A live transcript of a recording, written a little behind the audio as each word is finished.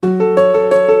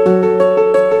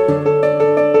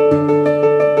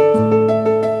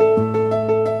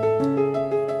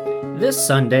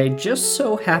Sunday just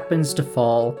so happens to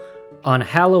fall on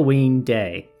Halloween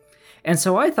Day. And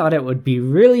so I thought it would be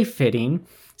really fitting,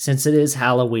 since it is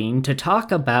Halloween, to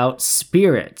talk about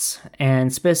spirits,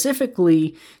 and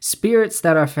specifically spirits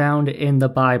that are found in the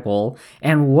Bible,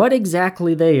 and what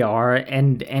exactly they are,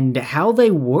 and how they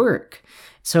work.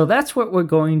 So that's what we're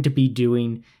going to be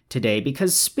doing today,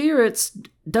 because spirits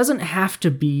doesn't have to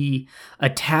be a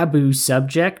taboo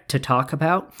subject to talk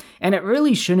about, and it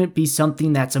really shouldn't be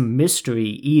something that's a mystery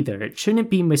either. It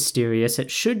shouldn't be mysterious. It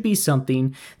should be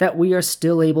something that we are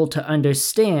still able to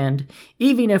understand,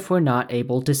 even if we're not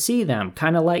able to see them.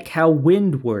 Kind of like how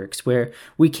wind works, where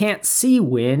we can't see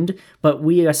wind, but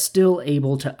we are still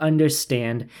able to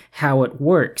understand how it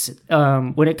works.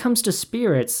 When it comes to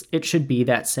spirits, it should be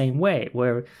that same way,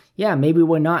 where maybe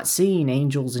we're not seeing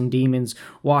angels and demons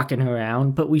walking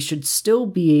around, but we should still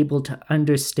be able to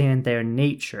understand their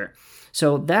nature.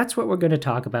 So that's what we're going to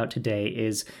talk about today,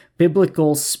 is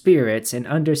biblical spirits and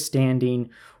understanding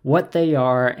what they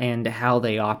are and how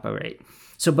they operate.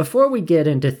 So before we get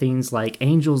into things like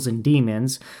angels and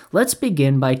demons, let's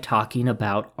begin by talking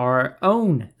about our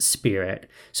own spirit.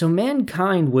 So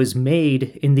mankind was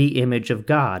made in the image of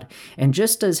God, and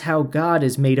just as how God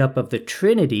is made up of the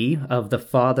Trinity of the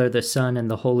Father, the Son, and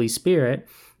the Holy Spirit,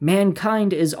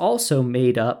 mankind is also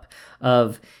made up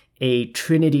of a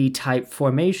Trinity-type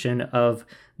formation of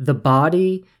the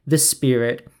body, the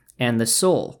spirit, and the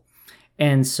soul.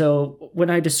 And so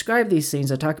when I describe these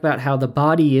things, I talk about how the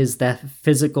body is that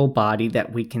physical body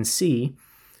that we can see,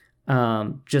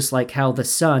 just like how the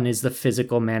sun is the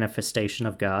physical manifestation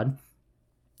of God.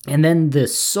 And then the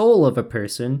soul of a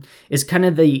person is kind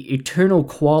of the eternal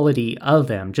quality of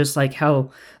them, just like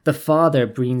how the Father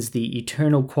brings the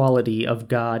eternal quality of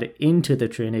God into the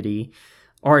Trinity.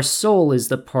 Our soul is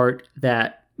the part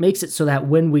that makes it so that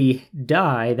when we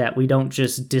die, that we don't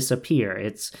just disappear.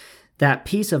 It's that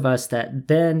piece of us that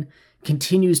then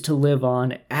continues to live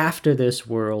on after this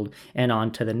world and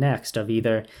on to the next, of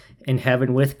either in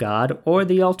heaven with God or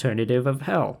the alternative of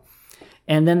hell.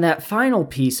 And then that final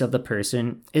piece of the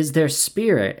person is their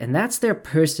spirit, and that's their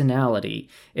personality.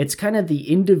 It's kind of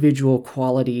the individual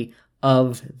quality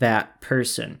of that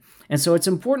person. And so it's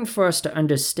important for us to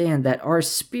understand that our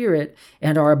spirit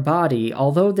and our body,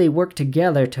 although they work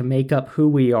together to make up who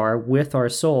we are with our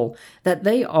soul, that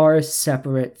they are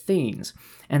separate things.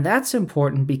 And that's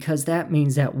important because that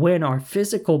means that when our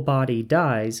physical body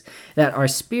dies, that our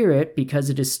spirit, because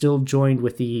it is still joined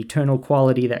with the eternal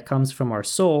quality that comes from our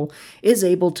soul, is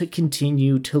able to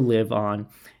continue to live on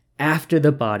after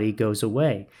the body goes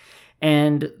away.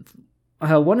 And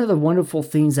one of the wonderful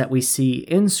things that we see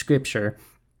in Scripture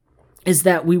is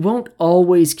that we won't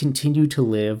always continue to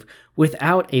live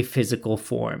without a physical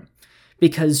form,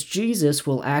 because Jesus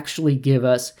will actually give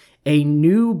us a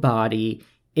new body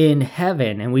in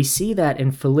heaven. And we see that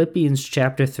in Philippians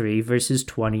chapter 3, verses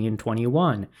 20 and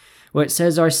 21, where it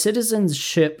says, "Our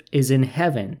citizenship is in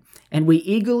heaven, and we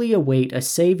eagerly await a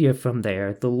Savior from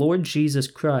there, the Lord Jesus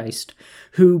Christ,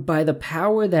 who, by the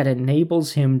power that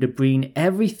enables him to bring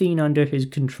everything under his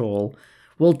control,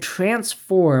 will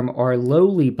transform our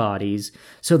lowly bodies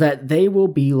so that they will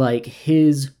be like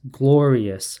his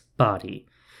glorious body."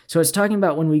 So it's talking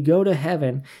about when we go to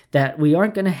heaven, that we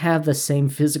aren't going to have the same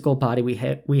physical body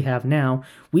we have now.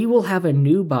 We will have a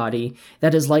new body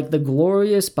that is like the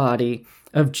glorious body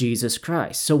of Jesus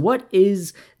Christ. So what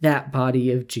is that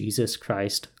body of Jesus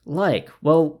Christ like?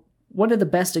 Well, one of the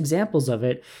best examples of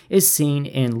it is seen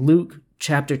in Luke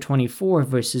chapter 24,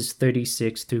 verses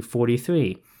 36 through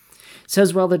 43. It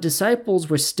says, "While the disciples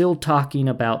were still talking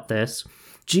about this,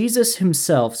 Jesus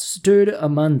himself stood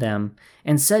among them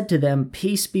and said to them,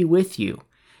 'Peace be with you.'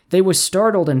 They were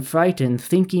startled and frightened,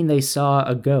 thinking they saw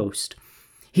a ghost.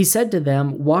 He said to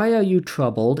them, 'Why are you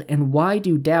troubled, and why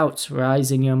do doubts rise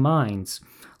in your minds?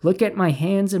 Look at my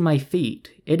hands and my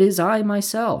feet. It is I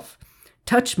myself.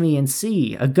 Touch me and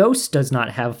see. A ghost does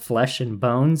not have flesh and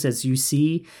bones, as you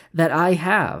see that I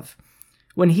have.'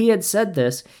 When he had said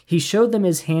this, he showed them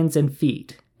his hands and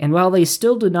feet. And while they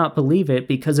still did not believe it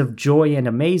because of joy and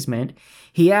amazement,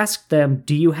 he asked them,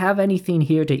 'Do you have anything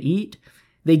here to eat?'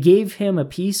 They gave him a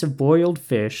piece of broiled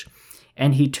fish,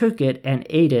 and he took it and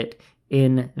ate it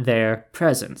in their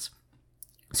presence."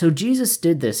 So Jesus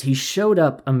did this. He showed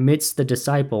up amidst the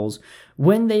disciples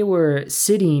when they were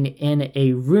sitting in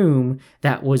a room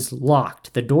that was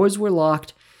locked. The doors were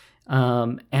locked,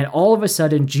 and all of a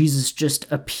sudden, Jesus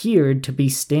just appeared to be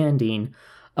standing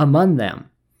among them,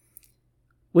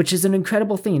 which is an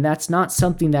incredible thing. That's not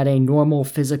something that a normal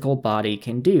physical body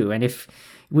can do. And if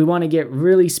we want to get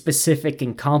really specific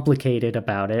and complicated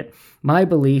about it, my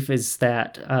belief is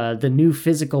that the new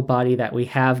physical body that we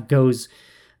have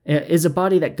is a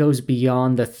body that goes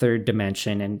beyond the third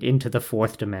dimension and into the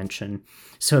fourth dimension.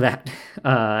 So that,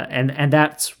 and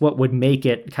that's what would make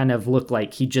it kind of look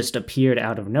like he just appeared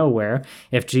out of nowhere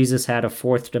if Jesus had a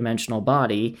fourth dimensional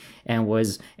body and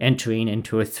was entering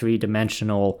into a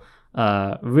three-dimensional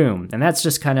room. And that's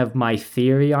just kind of my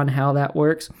theory on how that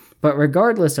works. But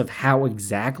regardless of how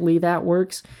exactly that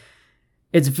works,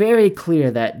 it's very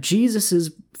clear that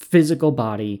Jesus's physical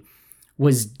body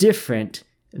was different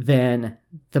than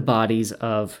the bodies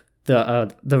of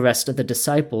the rest of the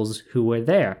disciples who were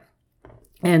there.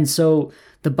 And so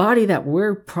the body that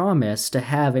we're promised to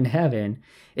have in heaven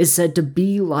is said to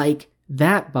be like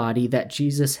that body that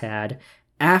Jesus had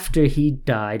after he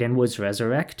died and was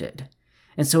resurrected.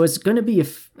 And so it's going to be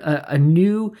a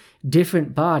new,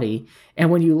 different body.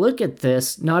 And when you look at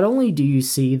this, not only do you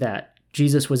see that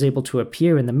Jesus was able to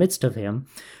appear in the midst of him,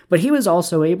 but he was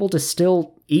also able to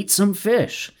still eat some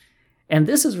fish. And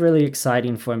this is really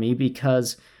exciting for me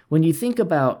because when you think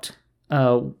about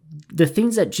the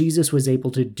things that Jesus was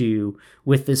able to do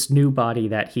with this new body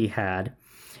that he had,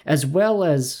 as well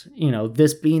as,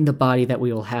 this being the body that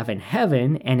we will have in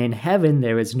heaven, and in heaven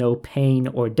there is no pain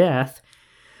or death,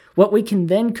 what we can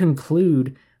then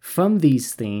conclude from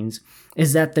these things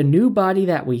is that the new body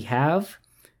that we have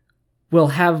will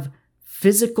have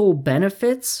physical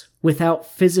benefits without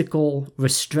physical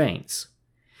restraints.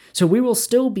 So we will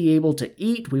still be able to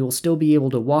eat, we will still be able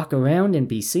to walk around and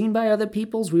be seen by other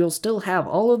peoples, we will still have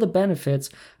all of the benefits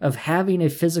of having a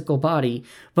physical body,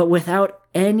 but without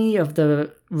any of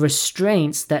the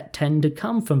restraints that tend to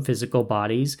come from physical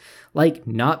bodies, like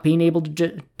not being able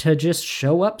to just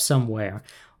show up somewhere,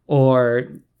 or,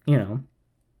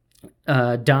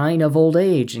 dying of old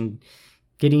age and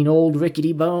getting old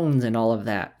rickety bones and all of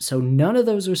that. So none of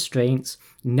those restraints,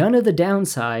 none of the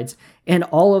downsides, and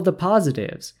all of the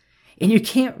positives. And you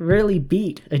can't really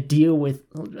beat a deal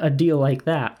like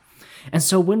that. And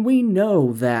so when we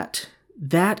know that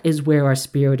that is where our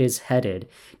spirit is headed,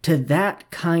 to that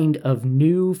kind of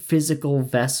new physical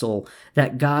vessel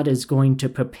that God is going to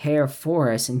prepare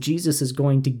for us, and Jesus is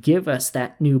going to give us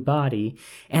that new body,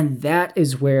 and that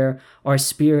is where our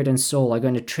spirit and soul are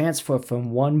going to transfer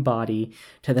from one body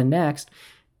to the next,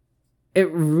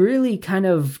 it really kind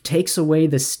of takes away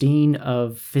the sting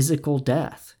of physical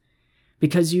death.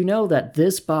 Because you know that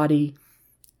this body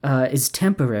is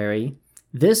temporary,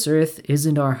 this earth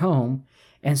isn't our home,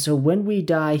 and so when we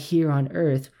die here on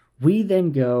earth, we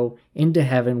then go into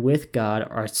heaven with God.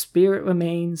 Our spirit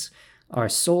remains, our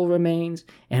soul remains,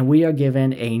 and we are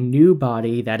given a new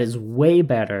body that is way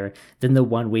better than the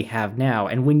one we have now.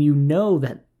 And when you know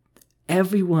that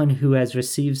everyone who has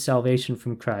received salvation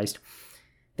from Christ,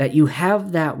 that you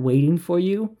have that waiting for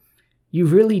you, you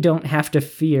really don't have to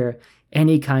fear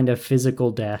any kind of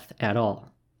physical death at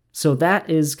all. So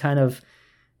that is kind of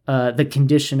the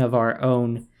condition of our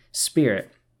own spirit.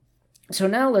 So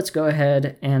now let's go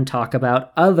ahead and talk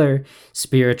about other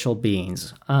spiritual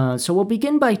beings. So we'll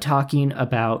begin by talking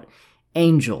about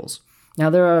angels. Now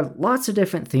there are lots of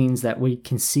different things that we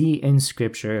can see in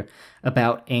Scripture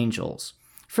about angels.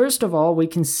 First of all, we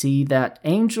can see that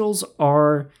angels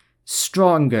are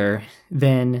stronger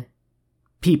than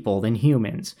people, than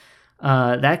humans.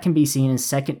 That can be seen in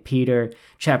 2 Peter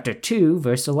chapter 2,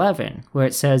 verse 11, where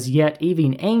it says, "Yet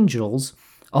even angels,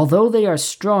 although they are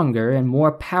stronger and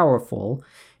more powerful,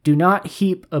 do not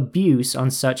heap abuse on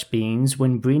such beings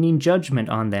when bringing judgment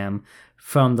on them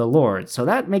from the Lord." So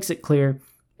that makes it clear,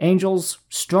 angels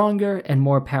stronger and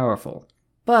more powerful.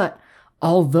 But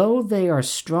although they are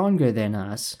stronger than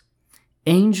us,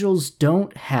 angels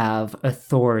don't have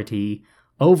authority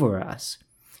over us.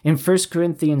 In 1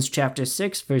 Corinthians chapter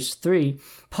 6, verse 3,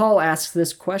 Paul asks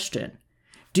this question,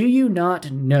 "Do you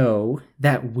not know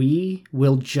that we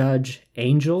will judge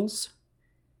angels?"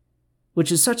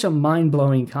 Which is such a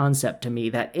mind-blowing concept to me,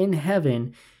 that in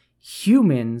heaven,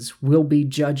 humans will be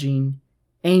judging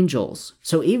angels.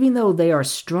 So even though they are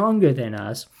stronger than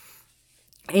us,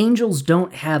 angels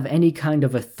don't have any kind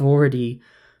of authority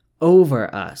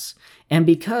over us. And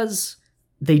because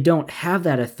they don't have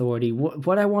that authority,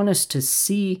 what I want us to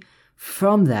see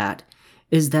from that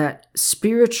is that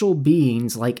spiritual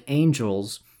beings like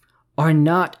angels are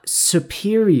not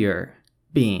superior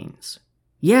beings.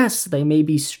 Yes, they may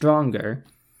be stronger,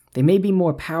 they may be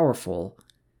more powerful,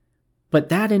 but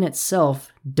that in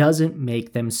itself doesn't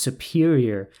make them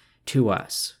superior to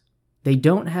us. They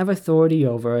don't have authority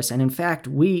over us, and in fact,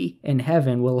 we in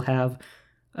heaven will have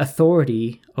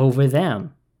authority over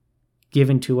them,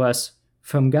 given to us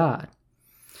from God.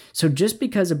 So just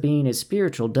because a being is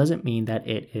spiritual doesn't mean that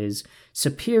it is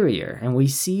superior, and we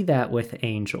see that with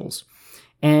angels.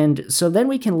 And so then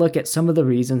we can look at some of the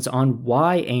reasons on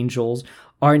why angels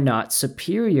are not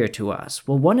superior to us.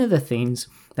 Well, one of the things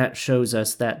that shows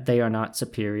us that they are not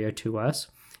superior to us,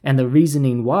 and the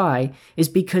reasoning why, is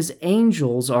because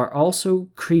angels are also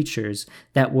creatures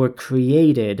that were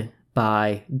created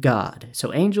by God.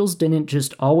 So angels didn't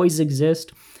just always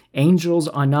exist. Angels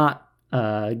are not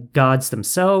gods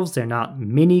themselves. They're not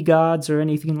mini gods or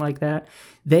anything like that.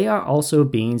 They are also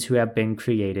beings who have been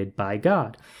created by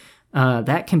God.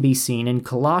 That can be seen in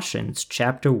Colossians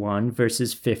chapter 1,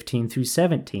 verses 15 through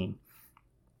 17.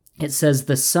 It says,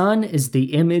 "The Son is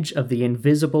the image of the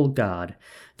invisible God,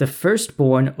 the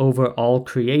firstborn over all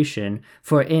creation,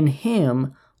 for in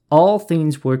him all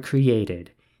things were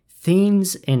created,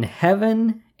 things in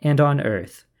heaven and on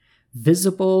earth,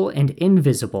 visible and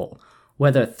invisible,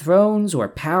 whether thrones or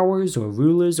powers or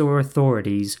rulers or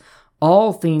authorities,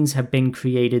 all things have been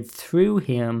created through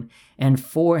him and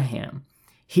for him.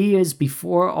 He is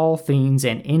before all things,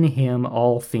 and in him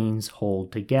all things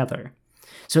hold together."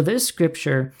 So this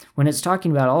scripture, when it's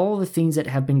talking about all the things that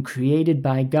have been created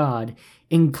by God,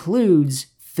 includes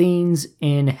things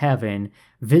in heaven,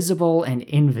 visible and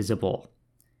invisible.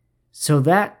 So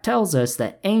that tells us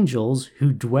that angels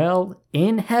who dwell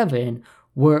in heaven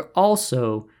were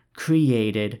also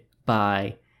created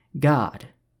by God.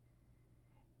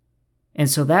 And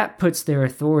so that puts their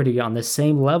authority on the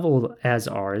same level as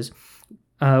ours,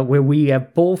 where we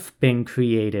have both been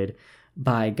created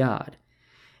by God.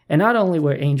 And not only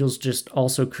were angels just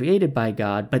also created by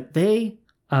God, but they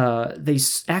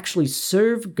actually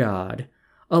serve God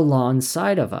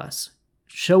alongside of us,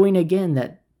 showing again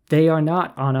that they are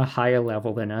not on a higher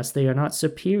level than us. They are not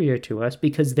superior to us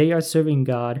because they are serving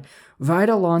God right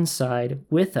alongside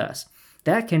with us.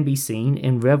 That can be seen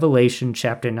in Revelation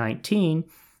chapter 19,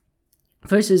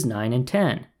 verses 9 and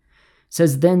 10. It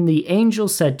says, "Then the angel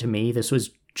said to me," this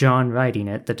was John writing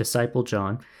it, the disciple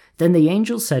John, "Then the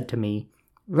angel said to me,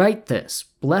 'Write this,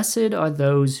 blessed are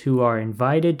those who are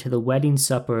invited to the wedding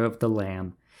supper of the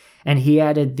Lamb.' And he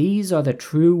added, 'These are the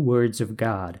true words of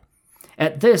God.'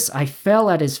 At this I fell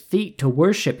at his feet to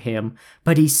worship him,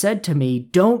 but he said to me,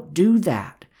 'Don't do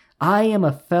that. I am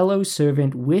a fellow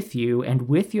servant with you and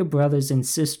with your brothers and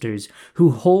sisters who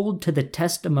hold to the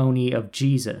testimony of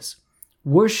Jesus.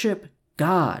 Worship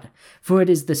God, for it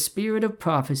is the spirit of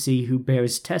prophecy who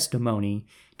bears testimony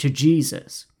to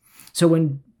Jesus.'" So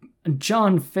when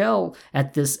John fell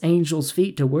at this angel's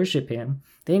feet to worship him,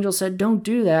 the angel said, "Don't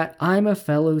do that. I'm a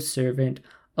fellow servant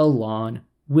along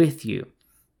with you."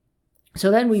 So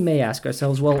then we may ask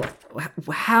ourselves, well,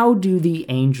 how do the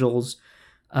angels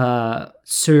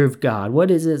serve God? What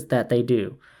is it that they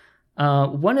do?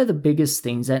 One of the biggest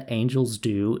things that angels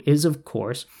do is, of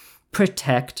course,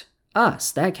 protect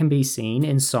us. That can be seen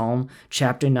in Psalm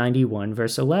chapter 91,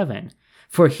 verse 11.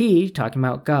 "For he," talking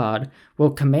about God,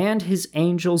 "will command his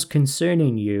angels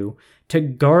concerning you to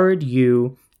guard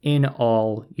you in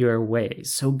all your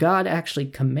ways." So God actually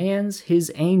commands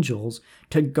his angels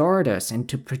to guard us and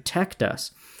to protect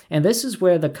us. And this is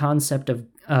where the concept of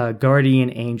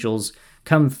guardian angels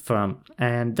comes from.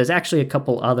 And there's actually a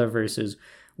couple other verses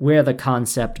where the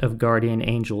concept of guardian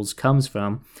angels comes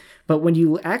from. But when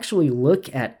you actually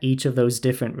look at each of those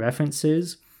different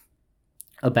references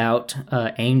about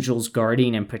angels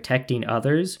guarding and protecting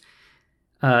others,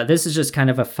 this is just kind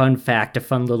of a fun fact, a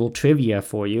fun little trivia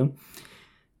for you,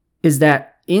 is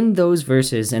that in those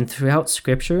verses and throughout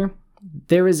Scripture,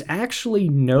 there is actually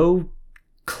no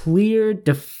clear,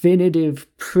 definitive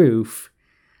proof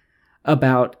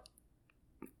about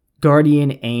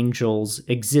guardian angels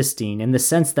existing in the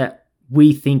sense that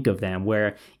we think of them,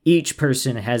 where each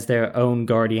person has their own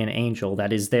guardian angel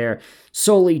that is there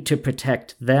solely to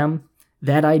protect them.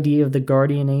 That idea of the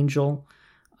guardian angel,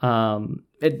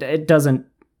 it doesn't...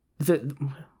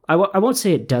 I won't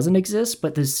say it doesn't exist,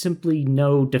 but there's simply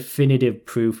no definitive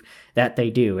proof that they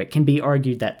do. It can be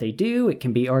argued that they do. It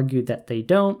can be argued that they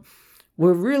don't.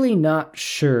 We're really not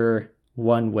sure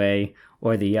one way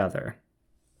or the other.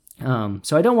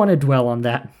 So I don't want to dwell on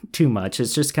that too much.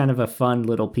 It's just kind of a fun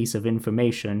little piece of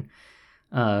information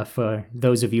for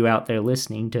those of you out there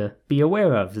listening to be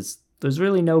aware of. There's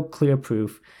really no clear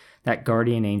proof that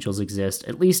guardian angels exist,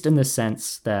 at least in the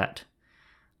sense that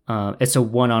it's a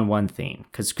one-on-one thing.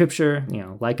 Because Scripture,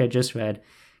 like I just read,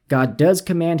 God does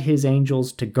command his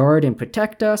angels to guard and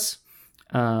protect us,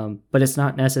 but it's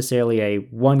not necessarily a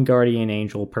one guardian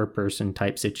angel per person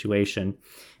type situation.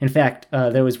 In fact,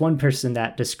 there was one person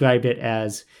that described it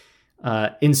as,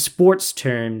 in sports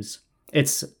terms,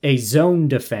 It's a zone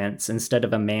defense instead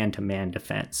of a man-to-man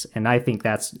defense. And I think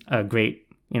that's a great,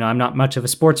 I'm not much of a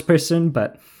sports person,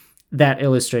 but that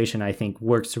illustration, I think,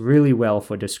 works really well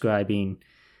for describing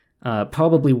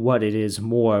probably what it is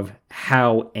more of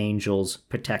how angels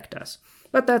protect us.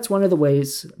 But that's one of the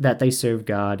ways that they serve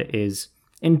God is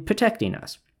in protecting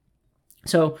us.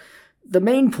 So the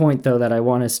main point, though, that I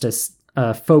want us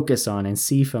to focus on and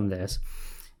see from this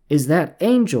is that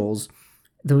angels,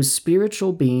 those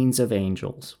spiritual beings of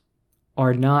angels,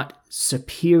 are not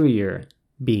superior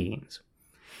beings.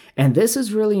 And this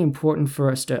is really important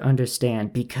for us to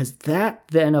understand because that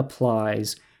then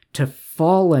applies to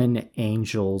fallen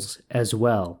angels as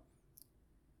well,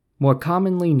 more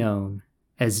commonly known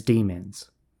as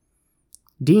demons.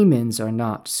 Demons are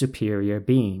not superior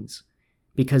beings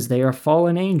because they are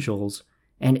fallen angels,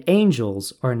 and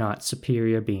angels are not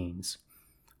superior beings.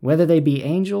 Whether they be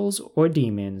angels or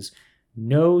demons,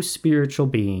 no spiritual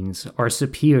beings are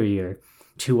superior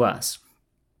to us.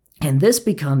 And this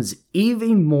becomes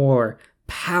even more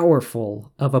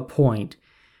powerful of a point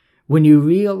when you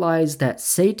realize that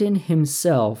Satan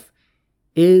himself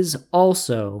is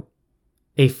also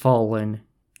a fallen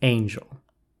angel.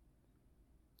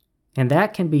 And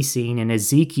that can be seen in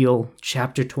Ezekiel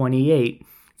chapter 28,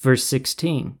 verse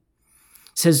 16.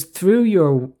 It says, through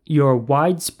your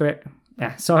widespread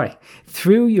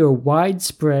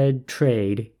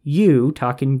trade, you,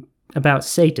 talking about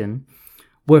Satan,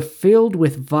 were filled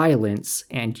with violence,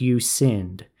 and you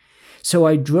sinned. So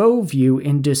I drove you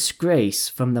in disgrace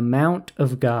from the mount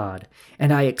of God,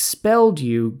 and I expelled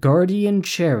you, guardian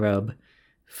cherub,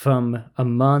 from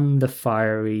among the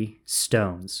fiery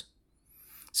stones.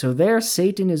 So there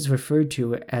Satan is referred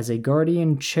to as a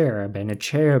guardian cherub, and a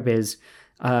cherub is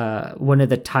one of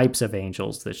the types of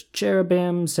angels. There's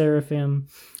cherubim, seraphim,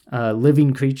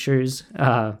 living creatures.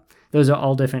 Those are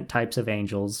all different types of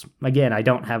angels. Again, I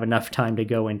don't have enough time to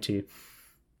go into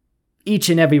each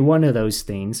and every one of those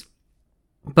things.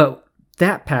 But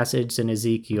that passage in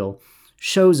Ezekiel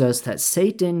shows us that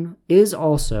Satan is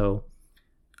also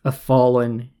a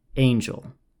fallen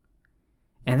angel.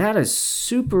 And that is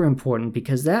super important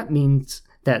because that means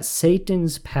that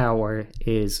Satan's power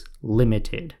is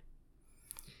limited.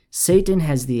 Satan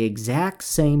has the exact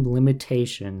same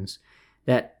limitations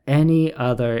that any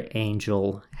other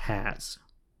angel has,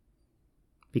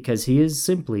 because he is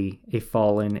simply a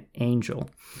fallen angel.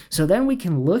 So then we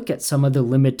can look at some of the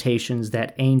limitations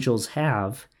that angels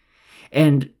have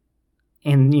and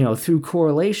through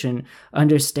correlation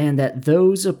understand that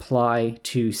those apply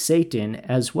to Satan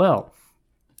as well.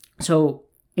 So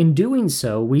in doing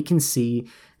so, we can see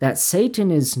that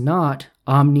Satan is not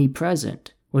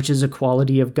omnipresent, which is a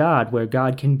quality of God, where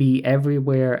God can be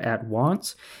everywhere at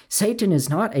once. Satan is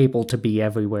not able to be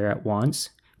everywhere at once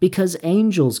because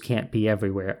angels can't be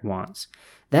everywhere at once.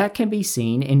 That can be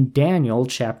seen in Daniel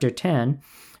chapter 10,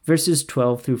 verses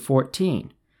 12 through 14.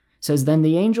 It says, Then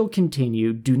the angel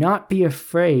continued, Do not be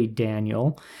afraid,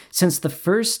 Daniel, since the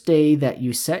first day that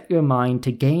you set your mind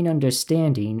to gain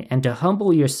understanding and to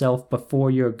humble yourself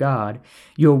before your God,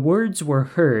 your words were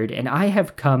heard, and I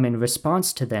have come in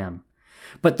response to them.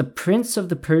 But the prince of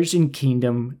the Persian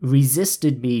kingdom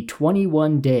resisted me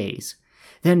 21 days.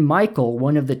 Then Michael,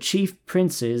 one of the chief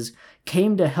princes,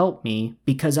 came to help me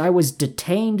because I was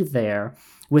detained there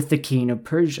with the king of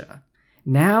Persia.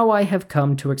 Now I have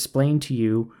come to explain to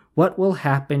you what will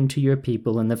happen to your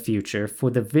people in the future, for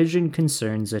the vision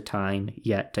concerns a time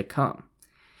yet to come.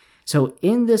 So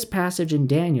in this passage in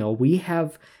Daniel, we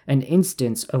have an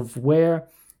instance of where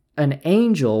an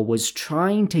angel was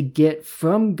trying to get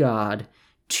from God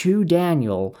to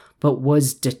Daniel, but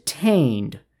was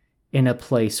detained in a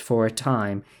place for a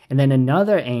time. And then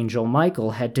another angel,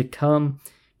 Michael, had to come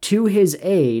to his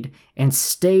aid and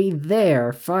stay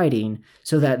there fighting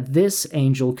so that this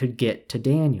angel could get to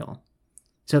Daniel.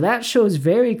 So that shows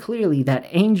very clearly that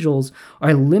angels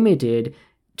are limited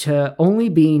to only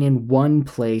being in one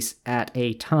place at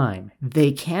a time.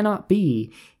 They cannot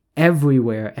be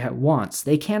everywhere at once.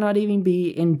 They cannot even be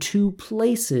in two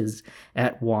places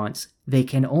at once. They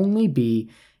can only be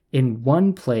in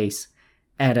one place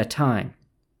at a time.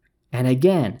 And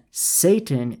again,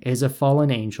 Satan is a fallen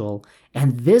angel,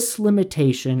 and this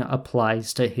limitation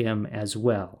applies to him as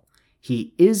well.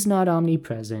 He is not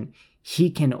omnipresent.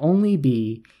 He can only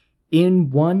be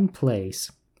in one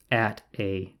place at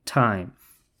a time.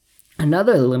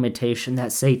 Another limitation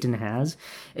that Satan has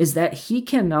is that he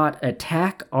cannot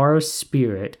attack our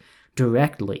spirit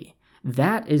directly.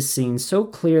 That is seen so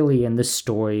clearly in the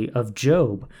story of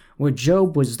Job, where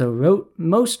Job was the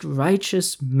most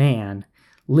righteous man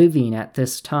living at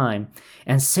this time,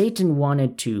 and Satan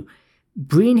wanted to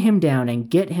bring him down and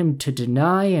get him to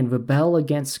deny and rebel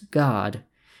against God,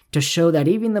 to show that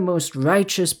even the most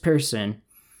righteous person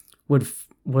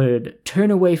would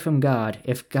turn away from God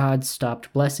if God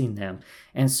stopped blessing them.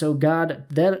 And so God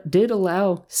did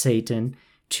allow Satan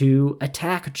to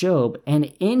attack Job,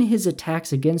 and in his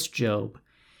attacks against Job,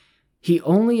 he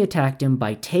only attacked him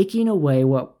by taking away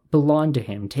what belonged to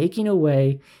him, taking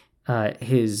away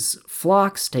his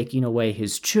flocks, taking away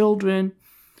his children.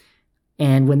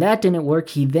 And when that didn't work,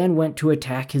 he then went to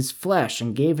attack his flesh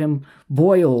and gave him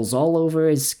boils all over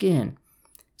his skin.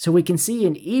 So we can see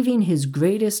in even his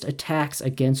greatest attacks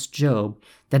against Job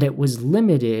that it was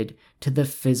limited to the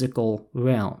physical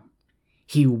realm.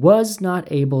 He was not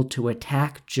able to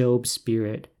attack Job's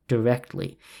spirit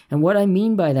directly. And what I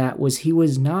mean by that was he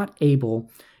was not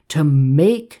able to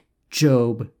make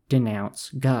Job denounce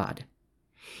God.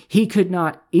 He could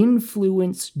not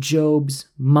influence Job's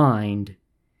mind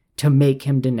to make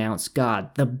him denounce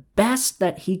God. The best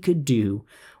that he could do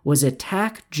was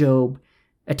attack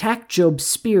Job's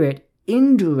spirit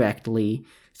indirectly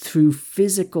through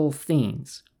physical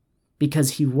things,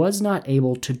 because he was not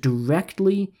able to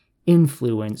directly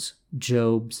influence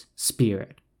Job's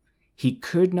spirit. He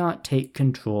could not take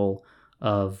control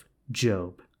of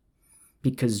Job,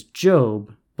 because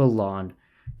Job belonged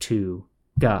to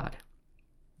God.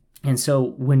 And so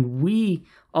when we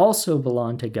also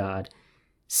belong to God,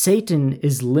 Satan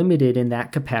is limited in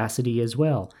that capacity as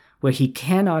well, where he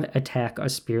cannot attack our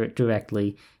spirit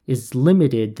directly, is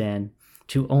limited then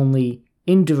to only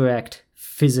indirect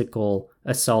physical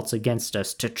assaults against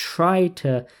us, to try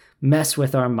to mess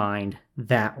with our mind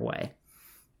that way.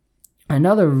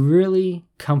 Another really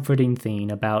comforting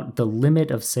thing about the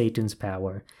limit of Satan's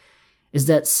power is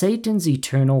that Satan's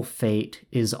eternal fate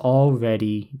is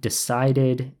already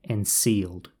decided and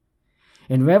sealed.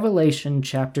 In Revelation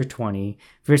chapter 20,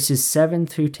 verses 7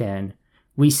 through 10,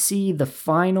 we see the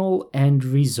final end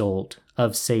result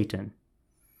of Satan.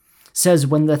 It says,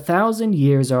 when the 1,000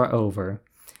 years are over,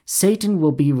 Satan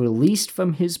will be released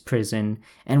from his prison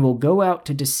and will go out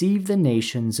to deceive the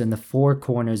nations in the four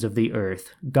corners of the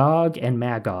earth, Gog and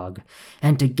Magog,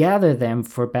 and to gather them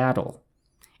for battle.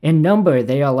 In number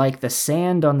they are like the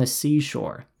sand on the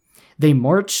seashore. They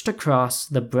marched across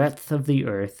the breadth of the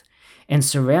earth and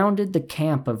surrounded the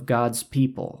camp of God's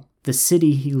people, the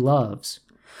city he loves.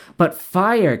 But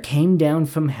fire came down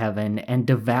from heaven and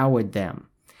devoured them,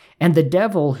 and the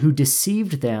devil who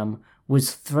deceived them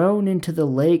was thrown into the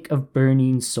lake of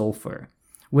burning sulfur,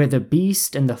 where the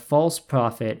beast and the false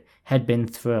prophet had been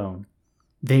thrown.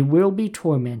 They will be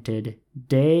tormented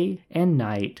day and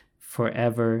night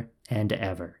forever and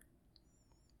ever.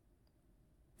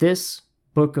 This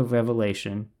book of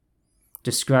Revelation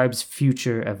describes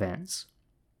future events.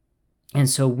 And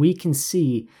so we can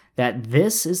see that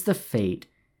this is the fate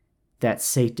that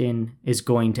Satan is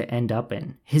going to end up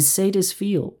in. His fate is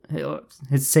sealed.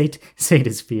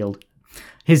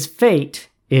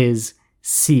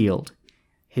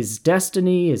 His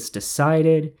destiny is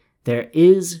decided. There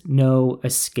is no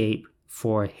escape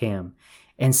for him.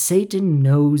 And Satan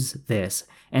knows this.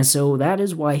 And so that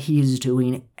is why he is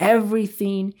doing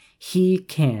everything he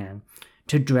can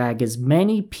to drag as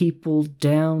many people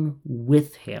down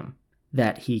with him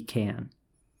that he can.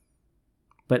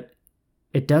 But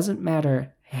it doesn't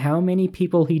matter how many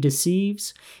people he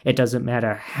deceives. It doesn't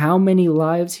matter how many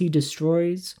lives he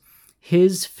destroys.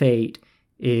 His fate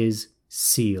is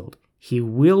sealed. He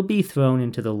will be thrown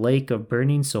into the lake of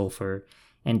burning sulfur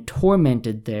and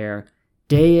tormented there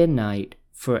day and night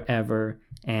forever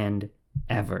and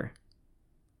ever.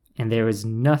 And there is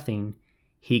nothing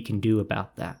he can do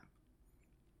about that,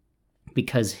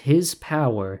 because his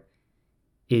power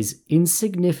is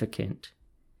insignificant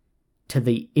to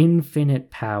the infinite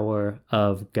power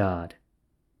of God,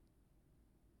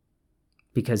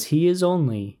 because he is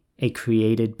only a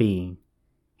created being.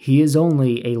 He is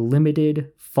only a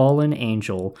limited, fallen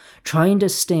angel trying to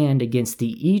stand against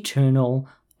the eternal,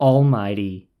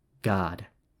 almighty God.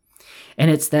 And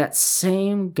it's that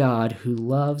same God who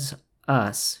loves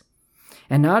us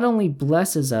and not only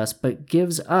blesses us, but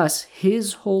gives us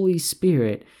his Holy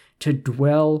Spirit to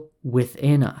dwell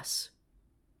within us.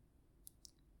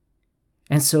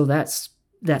 And so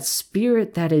that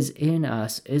spirit that is in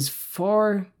us is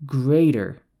far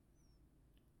greater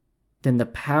than the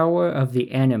power of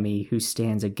the enemy who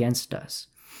stands against us.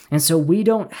 And so we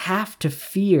don't have to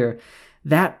fear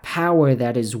that power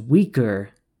that is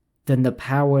weaker than the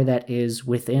power that is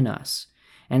within us.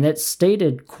 And that's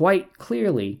stated quite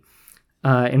clearly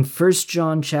in 1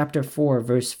 John chapter 4,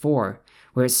 verse 4,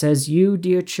 where it says, "You,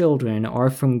 dear children, are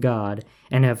from God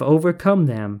and have overcome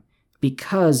them,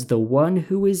 because the one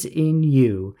who is in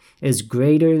you is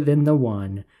greater than the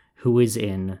one who is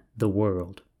in the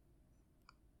world.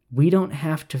 We don't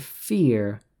have to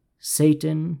fear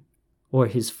Satan or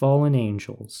his fallen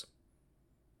angels,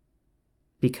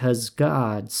 because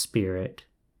God's Spirit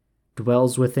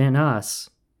dwells within us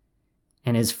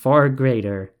and is far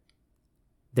greater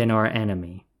than our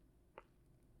enemy.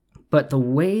 But the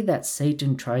way that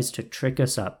Satan tries to trick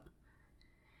us up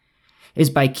is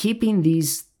by keeping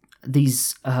these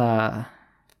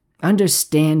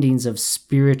understandings of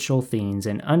spiritual things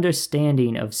and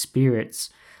understanding of spirits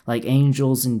like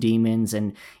angels and demons,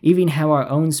 and even how our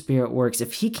own spirit works.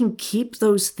 If he can keep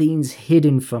those things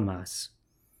hidden from us,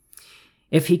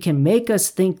 if he can make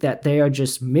us think that they are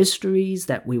just mysteries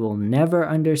that we will never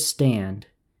understand,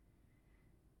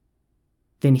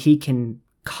 then he can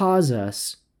cause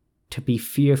us to be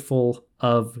fearful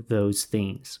of those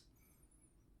things.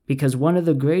 Because one of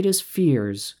the greatest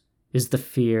fears is the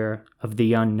fear of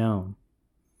the unknown.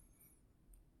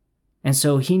 And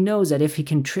so he knows that if he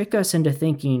can trick us into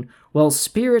thinking, well,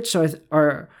 spirits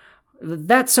are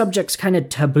that subject's kind of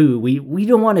taboo. We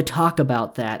don't want to talk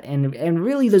about that. And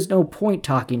really there's no point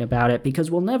talking about it because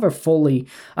we'll never fully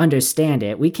understand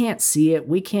it. We can't see it.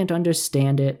 We can't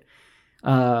understand it.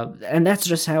 And that's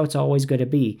just how it's always going to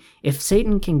be. If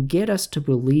Satan can get us to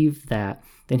believe that,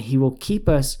 then he will keep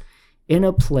us in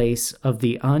a place of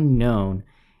the unknown,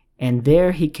 and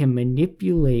there he can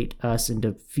manipulate us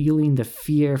into feeling the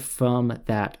fear from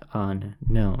that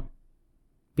unknown.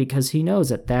 Because he knows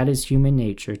that that is human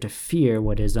nature, to fear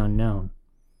what is unknown.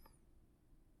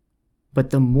 But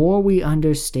the more we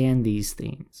understand these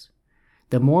things,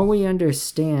 the more we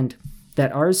understand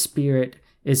that our spirit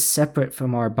is separate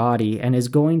from our body and is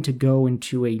going to go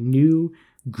into a new,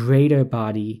 greater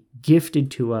body gifted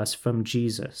to us from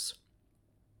Jesus.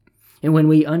 And when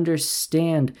we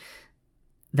understand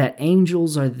that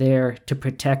angels are there to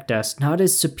protect us, not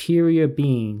as superior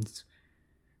beings,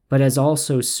 but as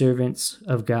also servants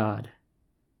of God,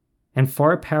 and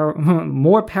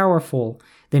more powerful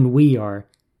than we are,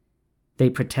 they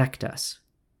protect us.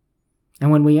 And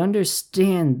when we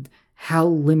understand how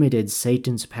limited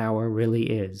Satan's power really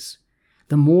is,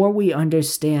 the more we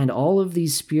understand all of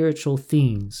these spiritual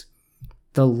things,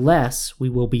 the less we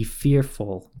will be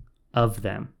fearful of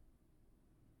them.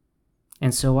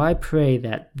 And so I pray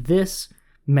that this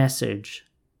message,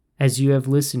 as you have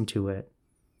listened to it,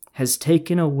 has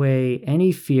taken away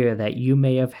any fear that you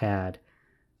may have had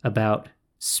about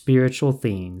spiritual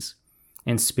things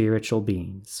and spiritual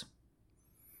beings.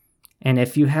 And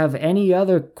if you have any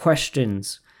other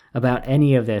questions about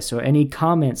any of this or any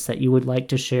comments that you would like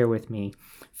to share with me,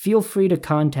 feel free to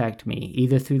contact me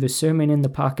either through the Sermon in the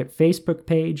Pocket Facebook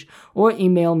page or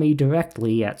email me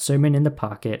directly at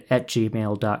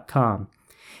sermoninthepocket@gmail.com.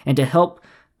 And to help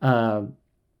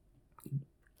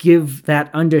give that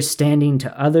understanding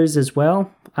to others as well,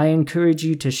 I encourage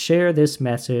you to share this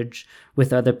message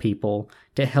with other people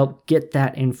to help get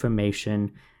that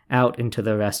information out into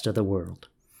the rest of the world.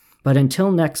 But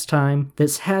until next time,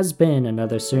 this has been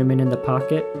another Sermon in the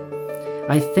Pocket.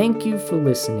 I thank you for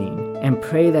listening and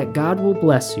pray that God will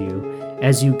bless you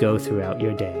as you go throughout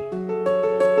your day.